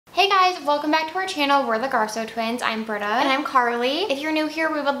guys, welcome back to our channel. We're the Garso Twins. I'm Britta. And I'm Carli. If you're new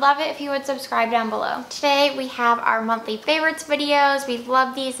here, we would love it if you would subscribe down below. Today we have our monthly favorites videos. We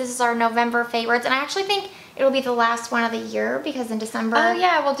love these. This is our November favorites, and I actually think it'll be the last one of the year because in December... Oh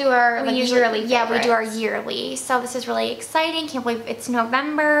yeah, we'll do our yearly favorites. Yeah, we do our yearly. So this is really exciting. Can't believe it's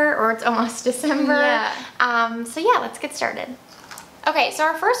November or it's almost December. Yeah. So yeah, let's get started. Okay, so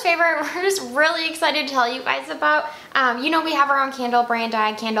our first favorite, we're just really excited to tell you guys about. You know, we have our own candle brand,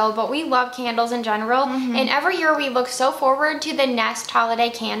 Diag Candle, but we love candles in general. And every year we look so forward to the Nest holiday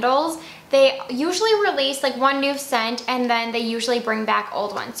candles. They usually release like one new scent and then they usually bring back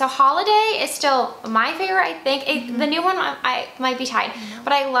old ones. So holiday is still my favorite, I think. The new one I might be tied,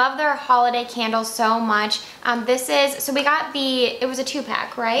 but I love their holiday candles so much. So we got it was a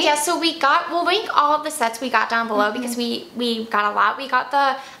 2-pack, right? Yeah, so we'll link all of the sets we got down below because we got a lot. We got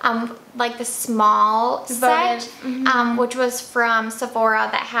the like the small set, which was from Sephora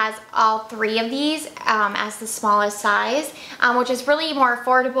that has all 3 of these as the smallest size, which is really more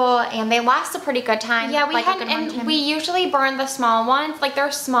affordable and they last a pretty good time. Yeah, we usually burn the small ones, like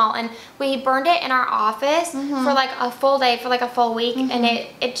they're small, and we burned it in our office for like a full day, for like a full week, and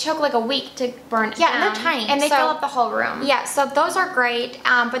it took like a week to burn. Yeah, and they're tiny, and they fill up the whole room. Yeah, so those are great.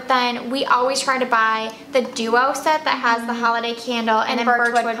 But then we always try to buy the duo set that has the holiday candle and then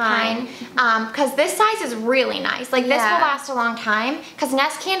birchwood pine. Because this size is really nice. Like this will last a long time. Because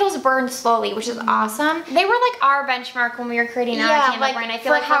Nest candles burn slowly, which is awesome. They were like our benchmark when we were creating our candle brand. I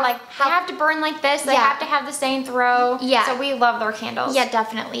feel like they have to burn like this. They have to have the same throw. Yeah. So we love their candles. Yeah,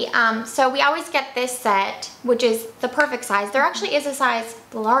 definitely. So we always get this set, which is the perfect size. There actually is a size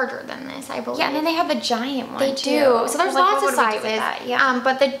larger than this, I believe. Yeah, and then they have the giant one. They do. So there's lots of sizes. Yeah.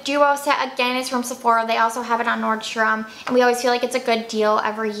 But the duo set again is from Sephora. They also have it on Nordstrom, and we always feel like it's a good deal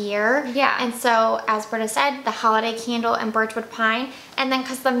every year. Yeah. And so, as Britta said, the holiday candle and birchwood pine, and then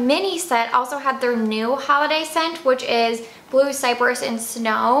because the mini set also had their new holiday scent, which is blue cypress and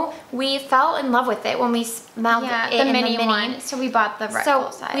snow. We fell in love with it when we smelled it in the mini one. So we bought the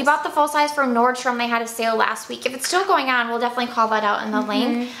full size. We bought the full size from Nordstrom. They had a sale last week. If it's still going on, we'll definitely call that out in the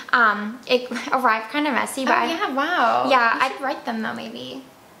link. It arrived kind of messy, but wow. Yeah, I should write them though, maybe.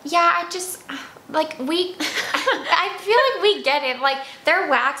 Yeah, I just like I feel like we get it. Like their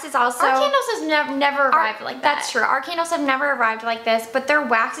wax is also. Our candles has never arrived like that. That's true. Our candles have never arrived like this, but their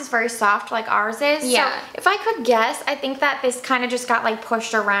wax is very soft, like ours is. Yeah. So if I could guess, I think that this kind of just got like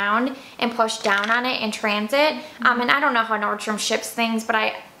pushed around and pushed down on it in transit. And I don't know how Nordstrom ships things, but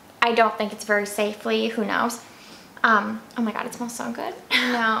I don't think it's very safely. Who knows? Oh my god, it smells so good.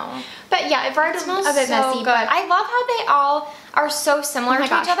 No. But yeah, it smells a bit messy. Good. But I love how they all are so similar to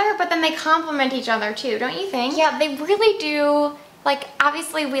each other, but then they complement each other too, don't you think? Yeah, they really do. Like,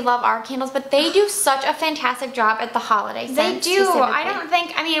 obviously we love our candles, but they do such a fantastic job at the holiday scent. They do.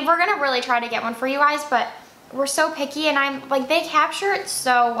 I mean, we're gonna really try to get one for you guys, but we're so picky, and I'm like, they capture it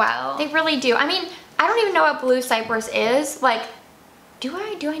so well. They really do. I mean, I don't even know what blue cypress is. Like, do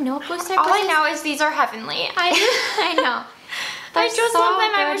I know what blue cypress is? All I know is these are heavenly. I know. I just love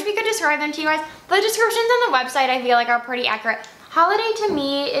them. I wish we could describe them to you guys. The descriptions on the website I feel like are pretty accurate. Holiday to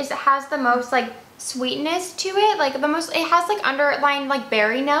me has the most like sweetness to it. Like it has like underlying like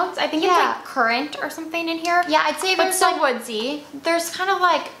berry notes. I think it's like currant or something in here. Yeah, I'd say there's so woodsy. There's kind of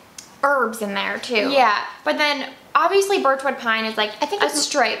like herbs in there too. Yeah, but then obviously birchwood pine is like a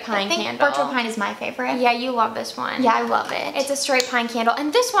straight pine candle. Birchwood pine is my favorite. Yeah, you love this one. Yeah, I love it. It's a straight pine candle,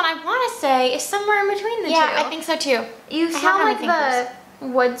 and this one I want to say is somewhere in between the two. Yeah, I think so too. You smell like the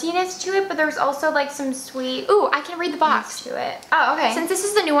woodsiness to it, but there's also like some sweet. Ooh, I can read the box to it. Oh, okay. Since this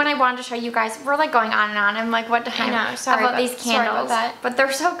is the new one I wanted to show you guys, we're like going on and on. I'm like, what time? I know. Sorry about these candles, sorry about that. But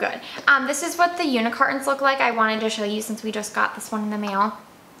they're so good. This is what the unicartons look like. I wanted to show you since we just got this one in the mail.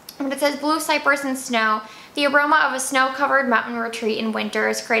 But it says blue cypress and snow. The aroma of a snow-covered mountain retreat in winter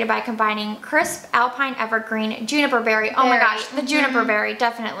is created by combining crisp alpine evergreen, juniper berry. Oh my gosh, the juniper berry,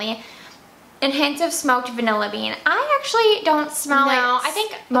 definitely. And hints of smoked vanilla bean. I actually don't smell it. No, I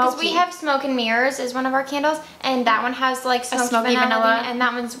think because we have Smoke and Mirrors is one of our candles, and that one has like smoked vanilla bean, and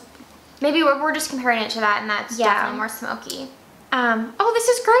that one's maybe we're just comparing it to that, and that's definitely more smoky. Oh, this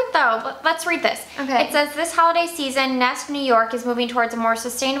is great though. Let's read this. Okay. It says, this holiday season, Nest New York is moving towards a more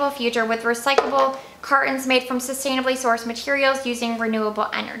sustainable future with recyclable cartons made from sustainably sourced materials using renewable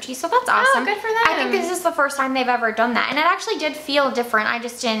energy. So that's awesome. Oh, good for them. I think this is the first time they've ever done that. And it actually did feel different. I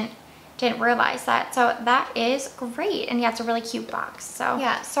just didn't didn't realize that. So that is great. And yeah, it's a really cute box. So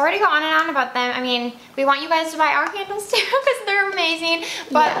yeah, sorry to go on and on about them. I mean, we want you guys to buy our candles too because they're amazing.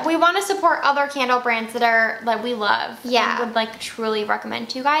 But we want to support other candle brands that we love. Yeah. And would like truly recommend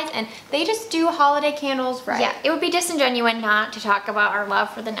to you guys. And they just do holiday candles right. Yeah, it would be disingenuous not to talk about our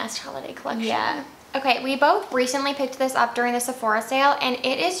love for the Nest Holiday Collection. Yeah. Okay, we both recently picked this up during the Sephora sale, and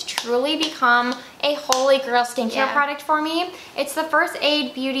it has truly become a holy grail skincare product for me. It's the First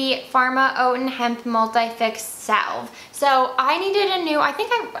Aid Beauty Pharma Oat and Hemp Multi-Fix Salve. So I needed a new, I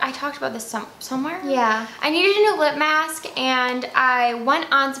think I talked about this somewhere. Yeah. I needed a new lip mask, and I went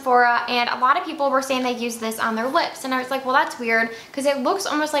on Sephora, and a lot of people were saying they use this on their lips. And I was like, well, that's weird, because it looks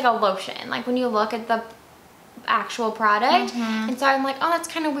almost like a lotion. Like when you look at the actual product, and so I'm like, oh, that's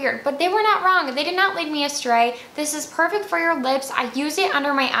kind of weird, but they were not wrong. They did not lead me astray. This is perfect for your lips. I use it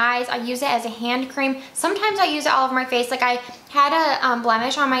under my eyes. I use it as a hand cream. Sometimes I use it all over my face. Like I had a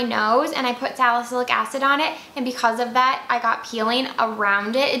blemish on my nose, and I put salicylic acid on it, and because of that I got peeling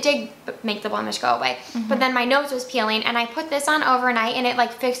around it. It did make the blemish go away, but then my nose was peeling, and I put this on overnight, and it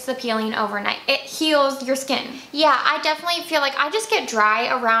like fixed the peeling overnight. It heals your skin. Yeah, I definitely feel like I just get dry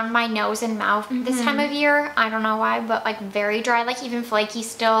around my nose and mouth this time of year. I don't know why, but like very dry, like even flaky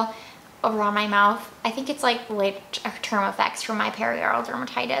still around my mouth. I think it's like late-term effects from my perioral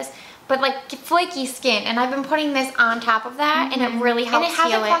dermatitis, but like flaky skin, and I've been putting this on top of that, and it really helps heal it.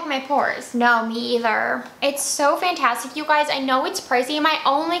 And it hasn't clogged my pores. No, me either. It's so fantastic, you guys. I know it's pricey. My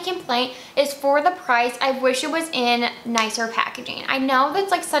only complaint is for the price. I wish it was in nicer packaging. I know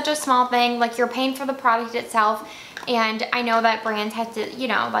that's like such a small thing, like you're paying for the product itself, and I know that brands have to, you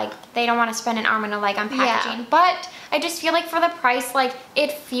know, like they don't want to spend an arm and a leg on packaging, but I just feel like for the price, like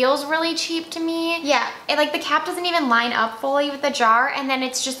it feels really cheap to me. Yeah. Like the cap doesn't even line up fully with the jar, and then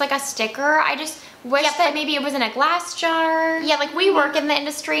it's just like a sticker. I just wish that maybe it was in a glass jar. Yeah, like we work in the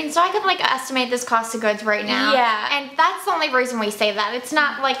industry, and so I could like estimate this cost of goods right now. Yeah. And that's the only reason we say that. It's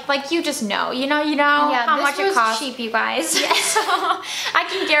not like you just know, you know how much it costs. Cheap, you guys. Yeah. So I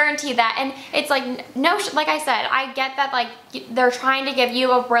can guarantee that. And it's like, no, like I said, I get that like they're trying to give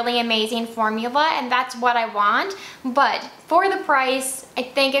you a really amazing formula, and that's what I want, but for the price, I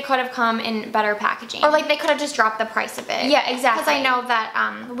think it could have come in better packaging. Or like they could have just dropped the price a bit. Yeah, exactly. Because I know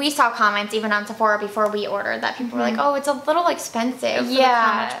that we saw comments even on Sephora before we ordered that people were like, oh, it's a little expensive for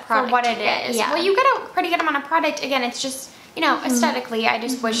how much product for what it is. Yeah. Well, you get a pretty good amount of product. Again, it's just, you know, aesthetically, I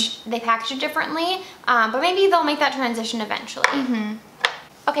just wish they packaged it differently, but maybe they'll make that transition eventually.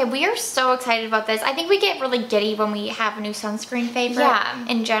 Okay, we are so excited about this. I think we get really giddy when we have a new sunscreen favorite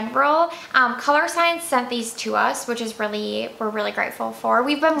in general. Color Science sent these to us, which is we're really grateful for.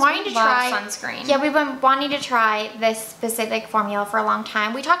 We've been wanting to try sunscreen. Yeah, we've been wanting to try this specific formula for a long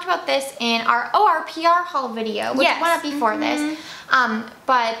time. We talked about this in our PR haul video, which went up before this.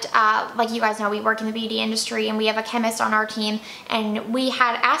 But like you guys know, we work in the beauty industry, and we have a chemist on our team, and we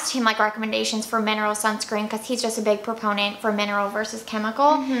had asked him like recommendations for mineral sunscreen because he's just a big proponent for mineral versus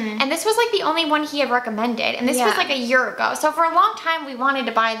chemical. And this was like the only one he had recommended, and this was like a year ago. So for a long time we wanted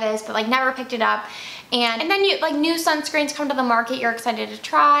to buy this, but like never picked it up. And then new sunscreens come to the market, you're excited to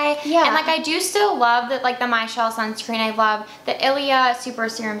try. Yeah. And like I do still love that, like the My Shell sunscreen. I love the ILIA Super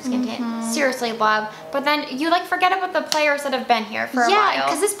Serum Skin Tint. Seriously love. But then you like forget about the players that have been here for a while. Yeah,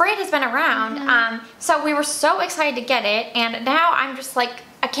 because this brand has been around. So we were so excited to get it, and now I'm just like,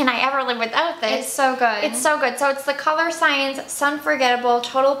 can I ever live without this? It's so good. It's so good. So it's the Color Science Sunforgettable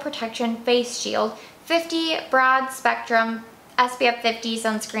Total Protection Face Shield 50 Broad Spectrum SPF 50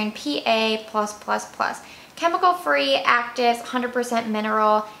 Sunscreen PA+++. Chemical free, active, 100%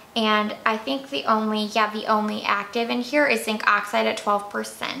 mineral, and I think the only active in here is zinc oxide at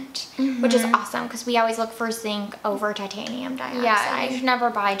 12%, which is awesome because we always look for zinc over titanium dioxide. Yeah, you should never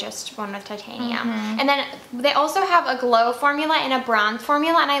buy just one with titanium. And then they also have a glow formula and a bronze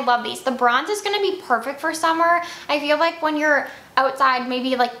formula, and I love these. The bronze is going to be perfect for summer. I feel like when you're outside,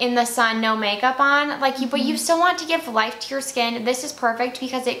 maybe like in the sun, no makeup on, like but you still want to give life to your skin. This is perfect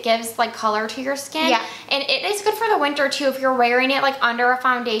because it gives like color to your skin. Yeah. And it is good for the winter too if you're wearing it like under a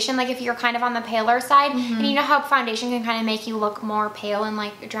foundation, like if you're kind of on the paler side, and you know how foundation can kind of make you look more pale and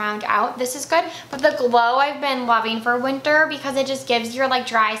like drowned out. This is good. But the glow I've been loving for winter because it just gives your like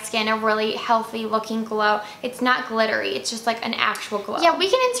dry skin a really healthy looking glow. It's not glittery, it's just like an actual glow. Yeah, we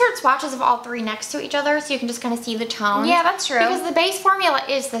can insert swatches of all three next to each other so you can just kind of see the tone. Yeah, that's true. Because the base formula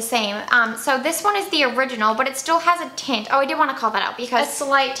is the same. So this one is the original, but it still has a tint. Oh, I did want to call that out because a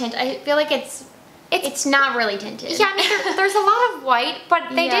slight tint. I feel like it's not really tinted. Yeah, I mean there's a lot of white,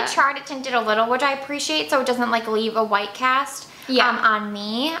 but they did try to tint it a little, which I appreciate, so it doesn't like leave a white cast. on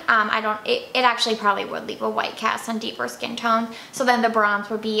me. It actually probably would leave a white cast on deeper skin tones, so then the bronze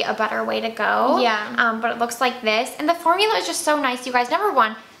would be a better way to go. Yeah. But it looks like this, and the formula is just so nice, you guys. Number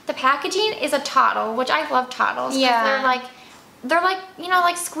one, the packaging is a tottle, which I love tottles. Yeah. They're like, you know,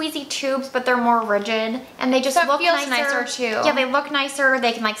 like squeezy tubes, but they're more rigid, and they just so look it feels nicer too. Yeah, they look nicer.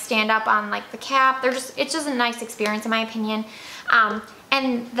 They can like stand up on like the cap. It's just a nice experience in my opinion.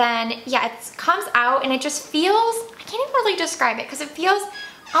 And then yeah, it comes out and it just feels, I can't even really describe it because it feels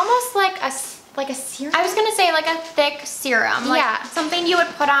almost like a serum. I was gonna say like a thick serum. Like something you would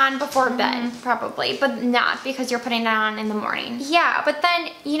put on before bed, probably, but not because you're putting it on in the morning. Yeah, but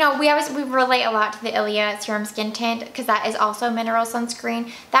then, you know, we relate a lot to the ILIA Serum Skin Tint because that is also mineral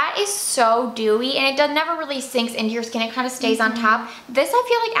sunscreen. That is so dewy and it never really sinks into your skin. It kind of stays on top. This, I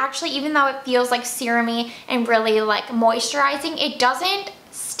feel like actually, even though it feels like serumy and really like moisturizing, it doesn't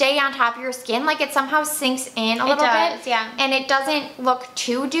stay on top of your skin. Like it somehow sinks in a little bit. Yeah. And it doesn't look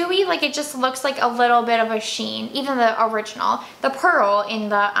too dewy. Like it just looks like a little bit of a sheen. Even the original. The pearl in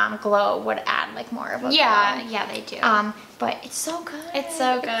the glow would add like more of a glow. Yeah, they do. But it's so good. It's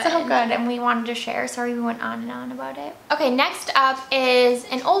so good. It's so good, and we wanted to share. Sorry we went on and on about it. Okay, next up is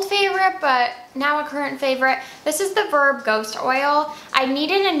an old favorite, but now a current favorite. This is the Verb Ghost Oil. I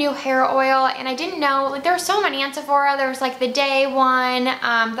needed a new hair oil, and I didn't know, like there were so many on Sephora. There was like the Day one,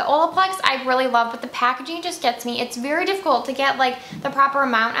 the Olaplex I really love, but the packaging just gets me. It's very difficult to get like the proper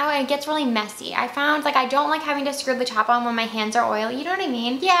amount out, and it gets really messy. I found like I don't like having to screw the top on when my hands are oily, you know what I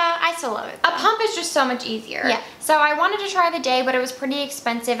mean? Yeah, I still love it though. A pump is just so much easier. Yeah. So I wanted to try the Day, but it was pretty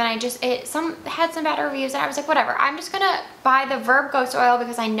expensive, and it had some bad reviews, and I was like, whatever. I'm just gonna buy the Verb Ghost Oil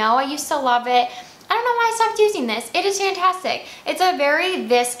because I know I used to love it. I don't know why I stopped using this. It is fantastic. It's a very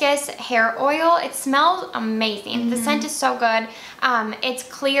viscous hair oil. It smells amazing. The scent is so good. It's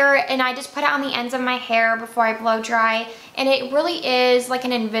clear, and I just put it on the ends of my hair before I blow dry, and it really is like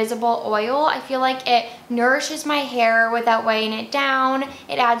an invisible oil. I feel like it nourishes my hair without weighing it down.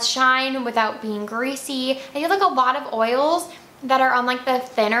 It adds shine without being greasy. I feel like a lot of oils that are on like the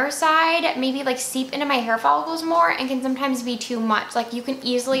thinner side maybe like seep into my hair follicles more and can sometimes be too much. Like you can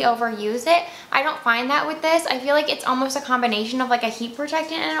easily overuse it. I don't find that with this. I feel like it's almost a combination of like a heat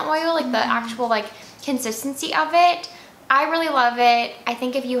protectant and an oil, like the actual like consistency of it. I really love it. I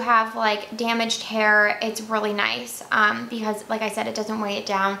think if you have like damaged hair, it's really nice because like I said, it doesn't weigh it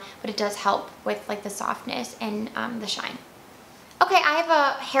down, but it does help with like the softness and the shine. Okay, I have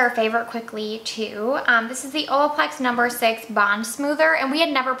a hair favorite quickly too. This is the Olaplex No. 6 Bond Smoother, and we had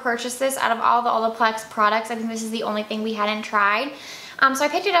never purchased this out of all the Olaplex products. I think this is the only thing we hadn't tried. So I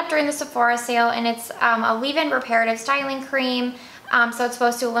picked it up during the Sephora sale, and it's a leave-in reparative styling cream. So it's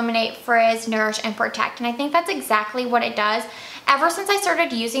supposed to eliminate frizz, nourish, and protect, and I think that's exactly what it does. Ever since I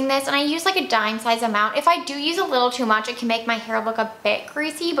started using this, and I use like a dime size amount, if I do use a little too much, it can make my hair look a bit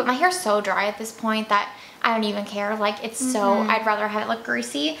greasy, but my hair's so dry at this point that I don't even care. Like it's so, I'd rather have it look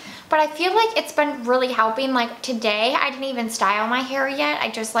greasy. But I feel like it's been really helping. Like today, I didn't even style my hair yet. I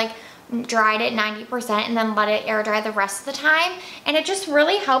just like dried it 90% and then let it air dry the rest of the time. And it just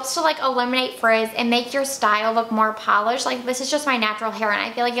really helps to like eliminate frizz and make your style look more polished. Like this is just my natural hair and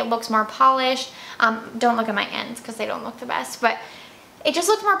I feel like it looks more polished. Don't look at my ends because they don't look the best. But it just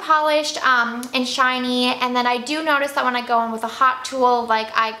looks more polished and shiny, and then I do notice that when I go in with a hot tool, like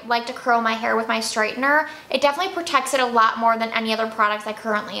I like to curl my hair with my straightener, it definitely protects it a lot more than any other products I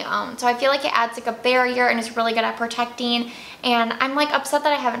currently own. So I feel like it adds like a barrier and is really good at protecting, and I'm like upset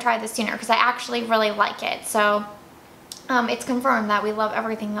that I haven't tried this sooner because I actually really like it. So it's confirmed that we love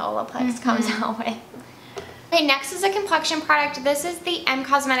everything that Olaplex comes out with. Okay, next is a complexion product. This is the M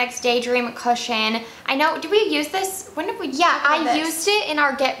Cosmetics Daydream Cushion. I know, did we use this? When did we use I used it in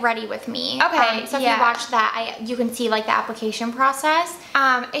our Get Ready With Me. Okay, so if you watch that, you can see like the application process.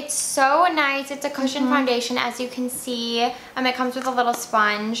 It's so nice. It's a cushion foundation, as you can see. It comes with a little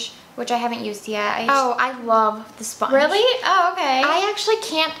sponge, which I haven't used yet. I love the sponge. Really? Oh, okay. I actually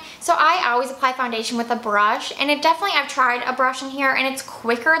can't, so I always apply foundation with a brush, and it definitely, I've tried a brush in here, and it's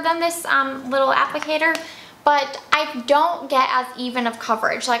quicker than this little applicator, but I don't get as even of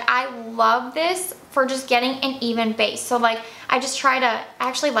coverage. Like I love this for just getting an even base. So like I just try to, I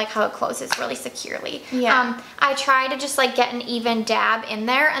actually like how it closes really securely. Yeah. I try to just like get an even dab in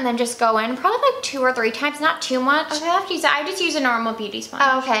there and then just go in probably like 2 or 3 times, not too much. Okay, I have to use it. I just use a normal beauty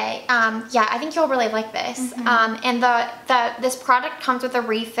sponge. Okay. Yeah, I think you'll really like this. And this product comes with a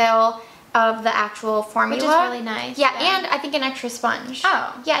refill of the actual formula. Which is really nice. Yeah, and I think an extra sponge.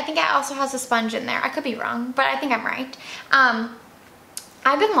 Oh. Yeah, I think it also has a sponge in there. I could be wrong, but I think I'm right.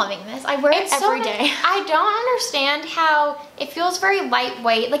 I've been loving this. I wear it every day. I don't understand how it feels very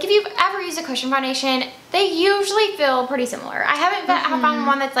lightweight. Like if you've ever used a cushion foundation, they usually feel pretty similar. I haven't found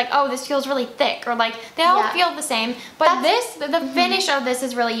one that's like, oh, this feels really thick, or like they all feel the same. But the finish of this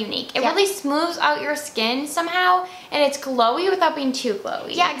is really unique. It really smooths out your skin somehow, and it's glowy without being too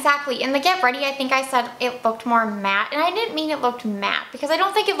glowy. Yeah, exactly. In the Get Ready, I think I said it looked more matte, and I didn't mean it looked matte because I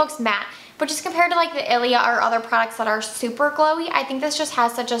don't think it looks matte. But just compared to like the ILIA or other products that are super glowy, I think this just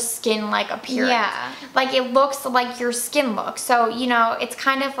has such a skin-like appearance. Yeah. Like it looks like your skin looks. So, you know, it's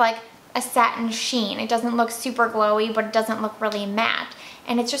kind of like a satin sheen. It doesn't look super glowy, but it doesn't look really matte.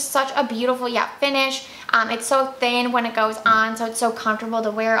 And it's just such a beautiful, finish. It's so thin when it goes on, so it's so comfortable to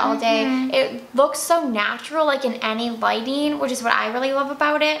wear all day. It looks so natural, like in any lighting, which is what I really love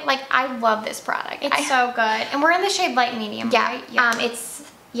about it. Like, I love this product. It's so good. And we're in the shade light medium, right?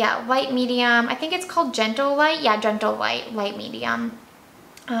 Yeah. Light medium. I think it's called Gentle Light. Yeah, Gentle Light, light medium.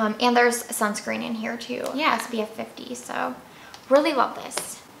 And there's sunscreen in here too. Yeah. SPF 50, so really love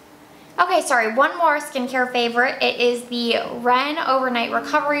this. Okay, sorry, one more skincare favorite. It is the Ren Overnight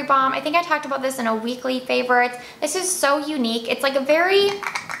Recovery Balm. I think I talked about this in a weekly favorites. This is so unique. It's like a very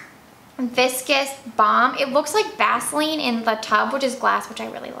viscous balm. It looks like Vaseline in the tub, which is glass, which I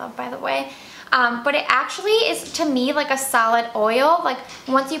really love, by the way. But it actually is, to me, like a solid oil. Like,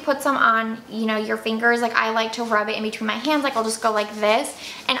 once you put some on, you know, your fingers, like, I like to rub it in between my hands. Like, I'll just go like this.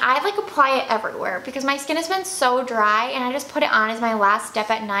 And I, like, apply it everywhere because my skin has been so dry, and I just put it on as my last step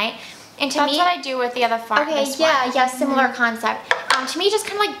at night. And to me, that's what I do with the other one. Okay, yeah, similar concept. To me, it just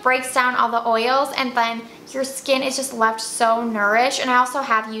kind of like breaks down all the oils, and then your skin is just left so nourished. And I also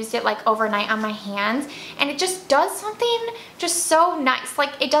have used it like overnight on my hands, and it just does something just so nice.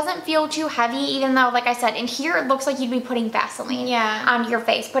 Like, it doesn't feel too heavy, even though, like I said, in here it looks like you'd be putting Vaseline on your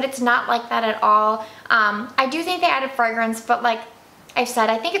face, but it's not like that at all. I do think they added fragrance, but like I've said,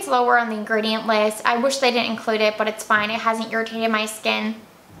 I think it's lower on the ingredient list. I wish they didn't include it, but it's fine. It hasn't irritated my skin.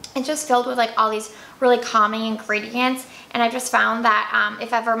 It's just filled with like all these really calming ingredients, and I just found that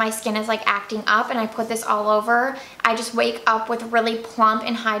if ever my skin is like acting up and I put this all over, I just wake up with really plump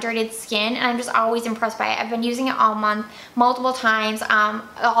and hydrated skin, and I'm just always impressed by it. I've been using it all month, multiple times.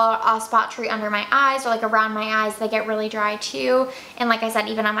 I'll spot treat under my eyes or like around my eyes. They get really dry too, and like I said,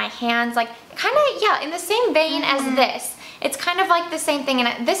 even on my hands, like kind of, in the same vein as this. It's kind of like the same thing,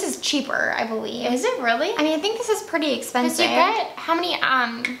 and this is cheaper, I believe. Is it really? I mean, I think this is pretty expensive. Because you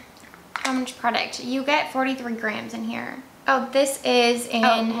get, how much product? You get 43 grams in here. Oh, this is in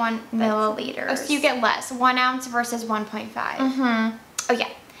 1 milliliters. Oh, so you get less. 1 ounce versus 1.5. Oh, yeah.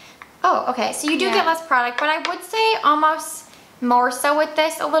 Oh, okay. So you do get less product, but I would say almost more so with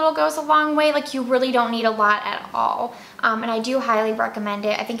this. A little goes a long way. Like, you really don't need a lot at all. And I do highly recommend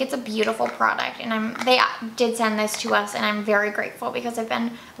it. I think it's a beautiful product, and they did send this to us, and I'm very grateful because I've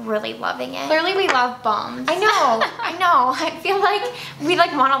been really loving it. Clearly we love balms. I know. I feel like we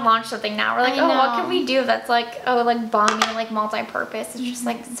like want to launch something now. We're like, oh, what can we do that's like, oh, like balmy, like multi-purpose. It's just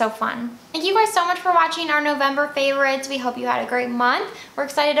like so fun. Thank you guys so much for watching our November favorites. We hope you had a great month. We're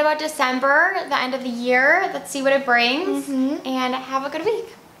excited about December, the end of the year. Let's see what it brings, and have a good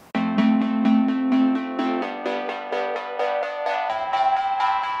week.